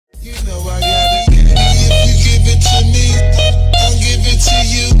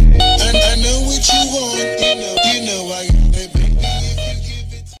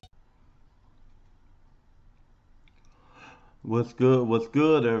What's good? What's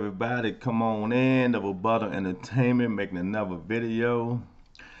good, everybody? Come on in. Double Butter Entertainment making another video.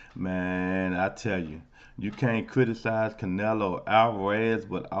 Man, I tell you, you can't criticize Canelo Alvarez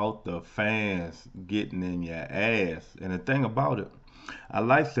without the fans getting in your ass. And the thing about it, I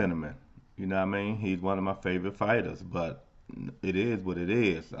like Cinnamon. You know what I mean? He's one of my favorite fighters, but it is what it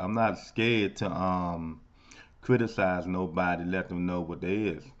is. I'm not scared to criticize nobody, let them know what they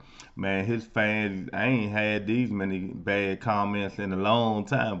is. Man, his fans, I ain't had these many bad comments in a long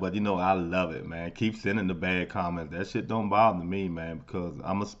time, but I love it, man. Keep sending the bad comments. That shit don't bother me, man, because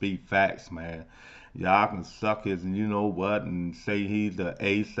I'ma speak facts, man. Y'all can suck his, you know what, and say he's the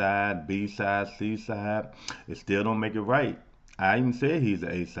A side, B side, C side. It still don't make it right. I even said he's the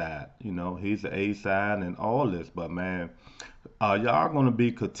A side. He's the A side and all this, but man, y'all gonna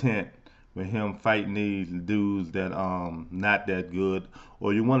be content with him fighting these dudes that not that good,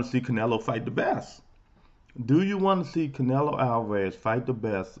 or you want to see Canelo fight the best? Do you want to see Canelo Alvarez fight the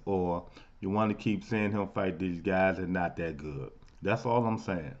best, or you want to keep seeing him fight these guys that not that good? That's all I'm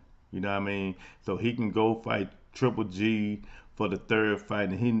saying. You know what I mean? So he can go fight Triple G for the third fight,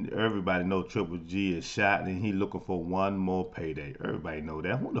 and everybody know Triple G is shot, and he looking for one more payday. Everybody know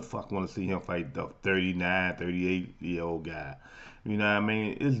that. Who the fuck want to see him fight the 39, 38-year-old guy? You know what I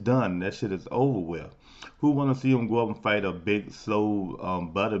mean? It's done. That shit is over with. Who want to see him go up and fight a big, slow,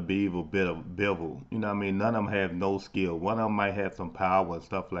 butter beef or bit of bevel? You know what I mean? None of them have no skill. One of them might have some power and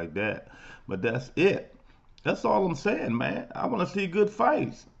stuff like that. But that's it. That's all I'm saying, man. I want to see good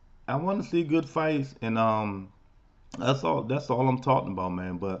fights. I want to see good fights, and that's all. That's all I'm talking about,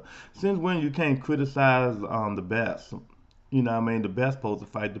 man. But since when you can't criticize the best? You know what I mean? The best supposed to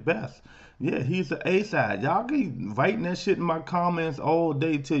fight the best. Yeah, he's the A side. Y'all keep writing that shit in my comments all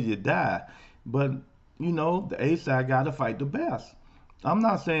day till you die. But the A side got to fight the best. I'm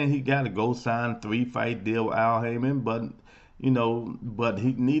not saying he got to go sign a 3-fight deal with Al Heyman, but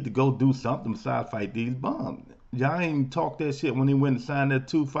he need to go do something besides fight these bums. Y'all ain't talk that shit when he went and signed that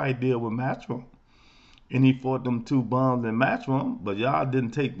 2-fight deal with Matchroom. And he fought them two bums in Matchroom, but y'all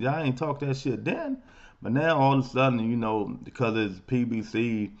ain't talk that shit then. But now all of a sudden, because it's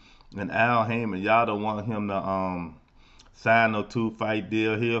PBC and Al Heyman, y'all don't want him to sign no 2-fight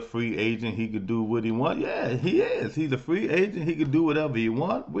deal. He a free agent. He could do what he want. Yeah, he is. He's a free agent. He could do whatever he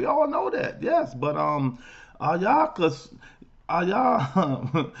want. We all know that. Yes, but are y'all are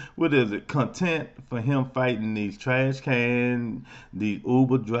y'all what is it, content for him fighting these trash can, these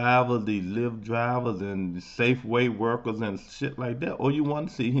Uber drivers, these Lyft drivers, and Safeway workers and shit like that? Or you want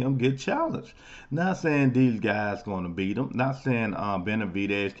to see him get challenged? Not saying these guys gonna beat him. Not saying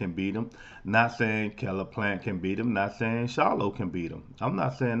Benavidez can beat him. Not saying Keller Plant can beat him. Not saying Charlo can beat him. I'm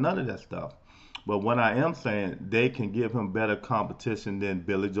not saying none of that stuff. But what I am saying, they can give him better competition than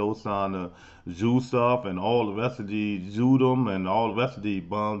Billy Joe Saunders, Zusuf, and all the rest of these Zudum and all the rest of these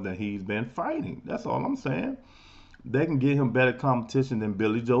bums that he's been fighting. That's all I'm saying. They can give him better competition than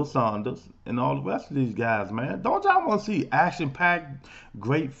Billy Joe Saunders and all the rest of these guys, man. Don't y'all want to see action-packed,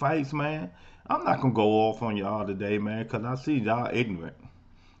 great fights, man? I'm not going to go off on y'all today, man, because I see y'all ignorant.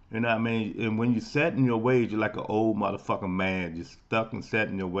 You know what I mean? And when you set in your ways, you're like an old motherfucking man. You're stuck and set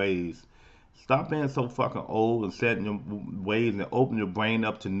in your ways. Stop being so fucking old and set in your ways and open your brain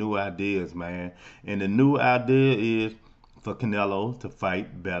up to new ideas, man. And the new idea is for Canelo to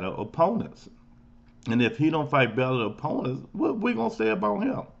fight better opponents. And if he don't fight better opponents, what we gonna say about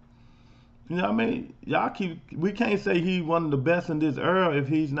him? You know what I mean? We can't say he's one of the best in this era if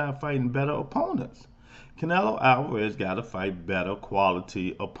he's not fighting better opponents. Canelo Alvarez got to fight better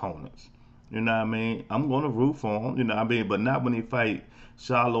quality opponents. You know what I mean? I'm going to root for him, you know what I mean? But not when he fight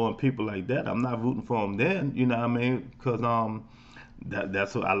Charlo and people like that. I'm not rooting for him then, you know what I mean? Because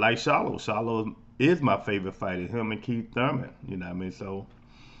that's what I like Charlo. Charlo is my favorite fighter, him and Keith Thurman, you know what I mean? So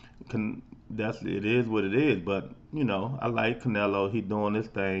it is what it is. But I like Canelo. He doing this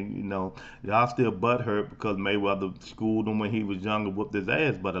thing. Y'all still butthurt because Mayweather schooled him when he was younger, whooped his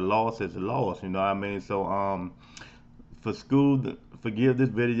ass. But a loss is a loss. You know what I mean? So forgive this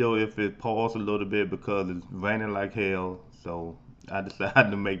video if it paused a little bit because it's raining like hell. So I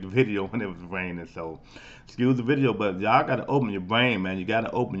decided to make the video when it was raining. So excuse the video, but y'all gotta open your brain, man. You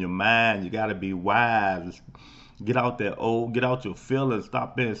gotta open your mind. You gotta be wise. Get out there, get out your feelings,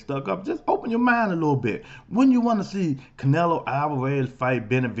 stop being stuck up. Just open your mind a little bit. When you want to see Canelo Alvarez fight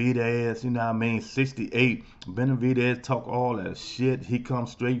Benavidez, you know what I mean, 68, Benavidez talk all that shit. He comes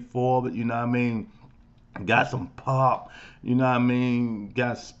straight forward, you know what I mean, got some pop, you know what I mean,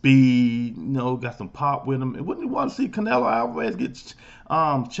 got speed, got some pop with him. Wouldn't you want to see Canelo Alvarez get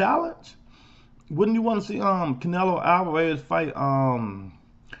challenged? Wouldn't you want to see Canelo Alvarez fight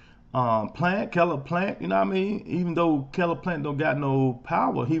Keller Plant, you know what I mean? Even though Keller Plant don't got no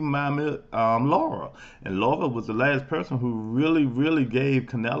power, he remind me of Laura. And Laura was the last person who really, really gave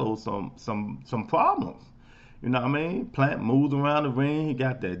Canelo some problems. You know what I mean? Plant moves around the ring. He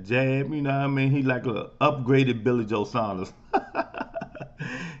got that jab. You know what I mean? He like a upgraded Billy Joe Saunders.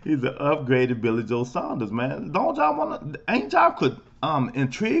 He's an upgraded Billy Joe Saunders, man. Don't y'all wanna? Ain't y'all could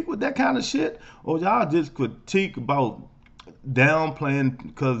intrigued with that kind of shit, or y'all just critique about downplaying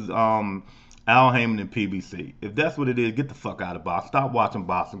because Al Heyman and PBC? If that's what it is, get the fuck out of boxing. Stop watching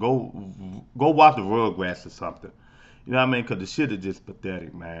boxing. Go watch the Rugrats or something. You know what I mean? Because the shit is just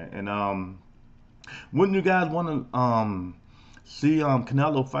pathetic, man. And wouldn't you guys want to see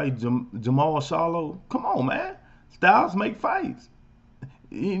Canelo fight Jamal Charlo? Come on, man. Styles make fights.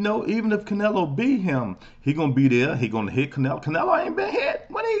 You know, even if Canelo beat him, he gonna be there. He gonna hit Canelo. Canelo ain't been hit.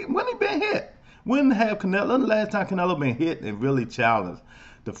 When he been hit? When have Canelo? When the last time Canelo been hit and really challenged?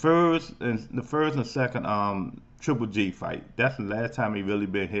 The first and second Triple G fight. That's the last time he really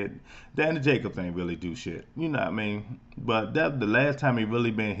been hit. Danny Jacobs ain't really do shit. You know what I mean? But that's the last time he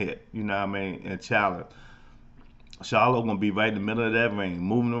really been hit. You know what I mean? And challenged. Charlo gonna be right in the middle of that ring,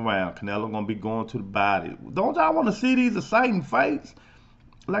 moving around. Canelo gonna be going to the body. Don't y'all want to see these exciting fights?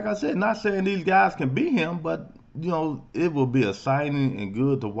 Like I said, not saying these guys can beat him, but you know it will be exciting and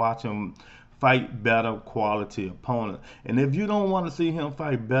good to watch him fight better quality opponents. And if you don't want to see him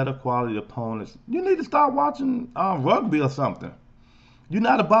fight better quality opponents, you need to start watching rugby or something. You're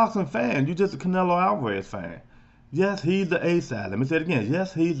not a boxing fan. You're just a Canelo Alvarez fan. Yes, he's the A side. Let me say it again.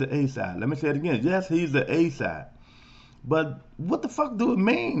 Yes, he's the A side. Let me say it again. Yes, he's the A side. But what the fuck do it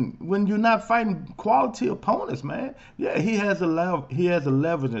mean when you're not fighting quality opponents, man? Yeah, he has a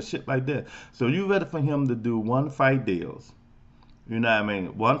leverage and shit like that. So you ready for him to do one fight deals? You know what I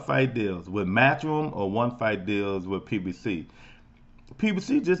mean? One fight deals with Matchroom or one fight deals with PBC.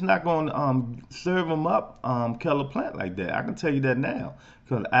 PBC just not going to serve him up Keller Plant like that. I can tell you that now.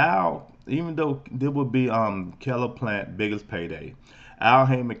 Because Al, even though there would be Keller Plant biggest payday, Al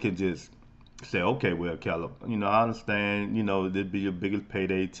Heyman can just say, okay, well, Keller, you know, I understand, you know, there'd be your biggest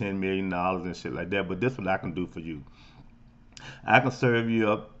payday, $10 million and shit like that, but this is what I can do for you. I can serve you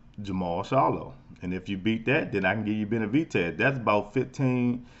up Jamal Charlo. And if you beat that, then I can give you Benavidez. That's about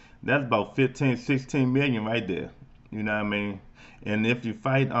 15, 16 million right there. You know what I mean? And if you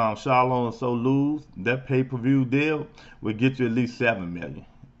fight Charlo and so lose, that pay-per-view deal will get you at least 7 million.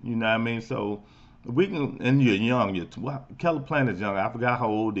 You know what I mean? So we can, and you're young. Keller Plant is young. I forgot how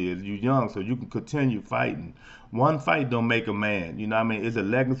old he is. You're young, so you can continue fighting. One fight don't make a man. You know what I mean? It's a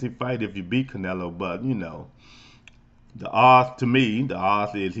legacy fight if you beat Canelo, but you know, the odds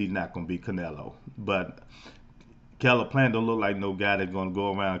is he's not gonna beat Canelo. But Keller Plant don't look like no guy that's gonna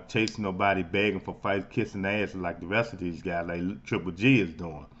go around chasing nobody, begging for fights, kissing ass like the rest of these guys, like Triple G is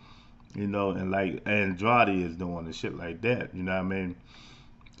doing. You know, and like Andrade is doing and shit like that. You know what I mean?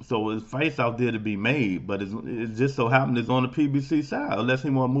 So there's fights out there to be made, but it's just so happened it's on the PBC side, unless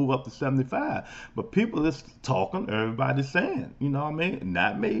he want to move up to 75. But people is talking, everybody's saying, you know what I mean?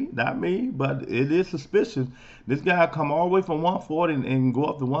 Not me, but it is suspicious. This guy come all the way from 140 and go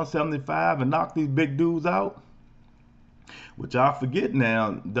up to 175 and knock these big dudes out. Which I forget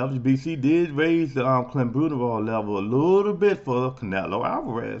now, WBC did raise the clenbuterol level a little bit for Canelo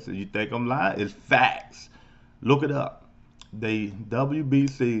Alvarez. And you think I'm lying? It's facts. Look it up. They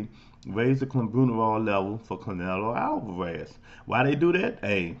WBC raised the clenbuterol level for Canelo Alvarez. Why they do that?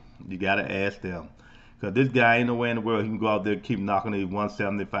 Hey, you gotta ask them. Cause this guy ain't nowhere in the world he can go out there and keep knocking these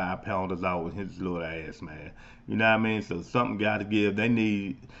 175 pounders out with his little ass, man. You know what I mean? So something gotta give. They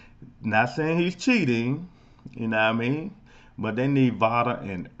need, not saying he's cheating, you know what I mean? But they need VADA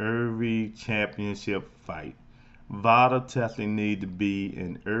in every championship fight. VADA testing need to be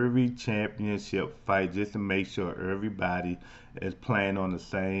in every championship fight just to make sure everybody is playing on the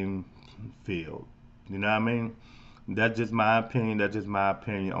same field. You know what I mean? That's just my opinion. That's just my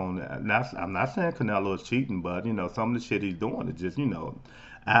opinion on that. I'm not saying Canelo is cheating, but you know some of the shit he's doing is just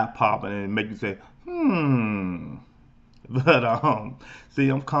eye popping and make you say But see,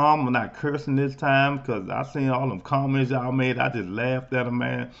 I'm calm. I'm not cursing this time because I seen all them comments y'all made. I just laughed at them,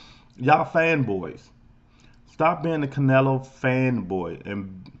 man. Y'all fanboys. Stop being a Canelo fanboy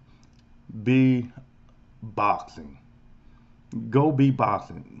and be boxing. Go be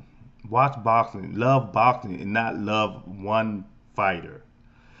boxing. Watch boxing. Love boxing and not love one fighter.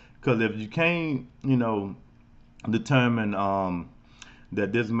 Because if you can't, determine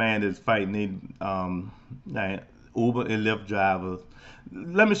that this man is fighting Uber and Lyft drivers.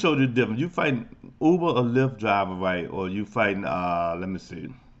 Let me show you the difference. You fighting Uber or Lyft driver, right? Or you fighting, let me see,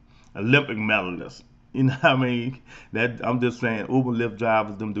 Olympic medalist. You know what I mean? That I'm just saying, Uber Lyft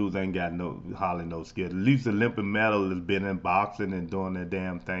drivers, them dudes ain't got hardly no skill. At least Olympic medal has been in boxing and doing that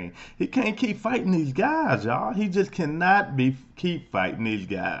damn thing. He can't keep fighting these guys, y'all. He just cannot keep fighting these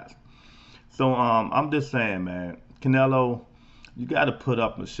guys. So I'm just saying, man, Canelo, you got to put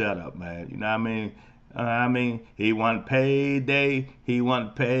up and shut up, man. You know what I mean? He want payday. He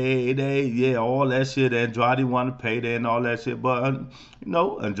want payday. Yeah, all that shit. Andrade wanted payday and all that shit. But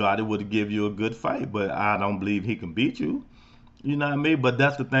Andrade would give you a good fight. But I don't believe he can beat you. You know what I mean? But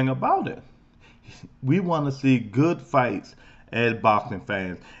that's the thing about it. We want to see good fights as boxing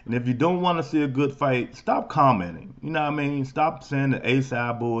fans. And if you don't want to see a good fight, stop commenting. You know what I mean? Stop saying the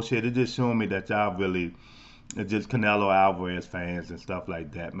A-side bullshit. It just showing me that y'all really are just Canelo Alvarez fans and stuff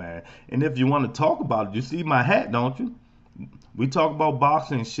like that, man. And if you want to talk about it, you see my hat, don't you? We talk about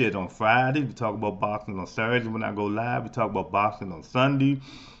boxing shit on Friday. We talk about boxing on Saturday when I go live. We talk about boxing on Sunday.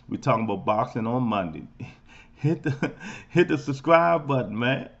 We talk about boxing on Monday. Hit the subscribe button,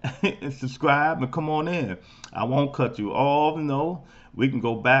 man. Subscribe and come on in. I won't cut you off, We can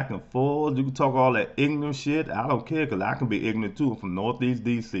go back and forth. You can talk all that ignorant shit. I don't care, because I can be ignorant too. I'm from Northeast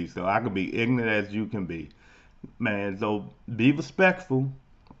DC, so I can be ignorant as you can be. Man, so be respectful.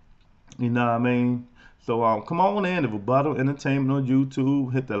 You know what I mean? So come on in to Rebuttal Entertainment on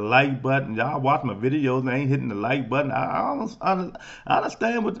YouTube. Hit the like button. Y'all watch my videos and ain't hitting the like button. I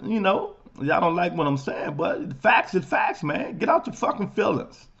understand what, y'all don't like what I'm saying, but facts is facts, man. Get out your fucking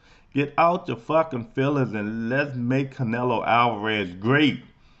feelings. Get out your fucking feelings and let's make Canelo Alvarez great.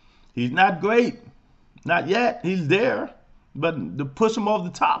 He's not great. Not yet. He's there. But to push him over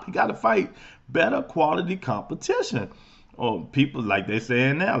the top, he got to fight better quality competition. Or people like they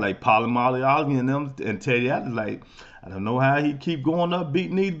saying now, like Polymolly and them and Teddy Atlas, like, I don't know how he keep going up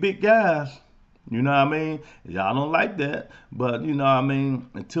beating these big guys. You know what I mean? Y'all don't like that. But, you know what I mean?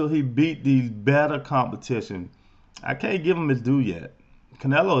 Until he beat these better competition, I can't give him his due yet.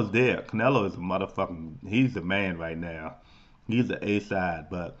 Canelo is there. Canelo is a motherfucking, he's the man right now. He's the A-side.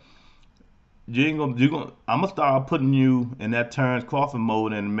 But I'm going to start putting you in that Terrence Crawford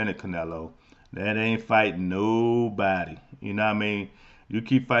mode in a minute, Canelo. That ain't fighting nobody. You know what I mean? You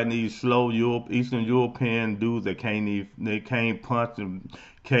keep fighting these slow Eastern European dudes that can't punch and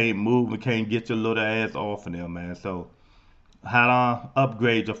can't move and can't get your little ass off of them, man. So, how to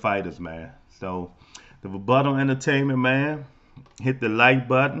upgrade your fighters, man. So, the Rebuttal Entertainment, man. Hit the like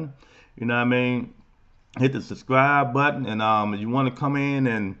button. You know what I mean? Hit the subscribe button. And if you want to come in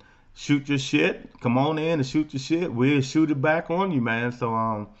and shoot your shit, come on in and shoot your shit. We'll shoot it back on you, man.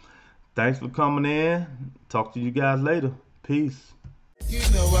 So, thanks for coming in. Talk to you guys later. Peace. You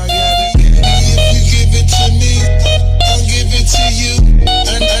know I got it. If you give it to me, I'll give it to you.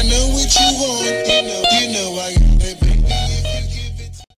 And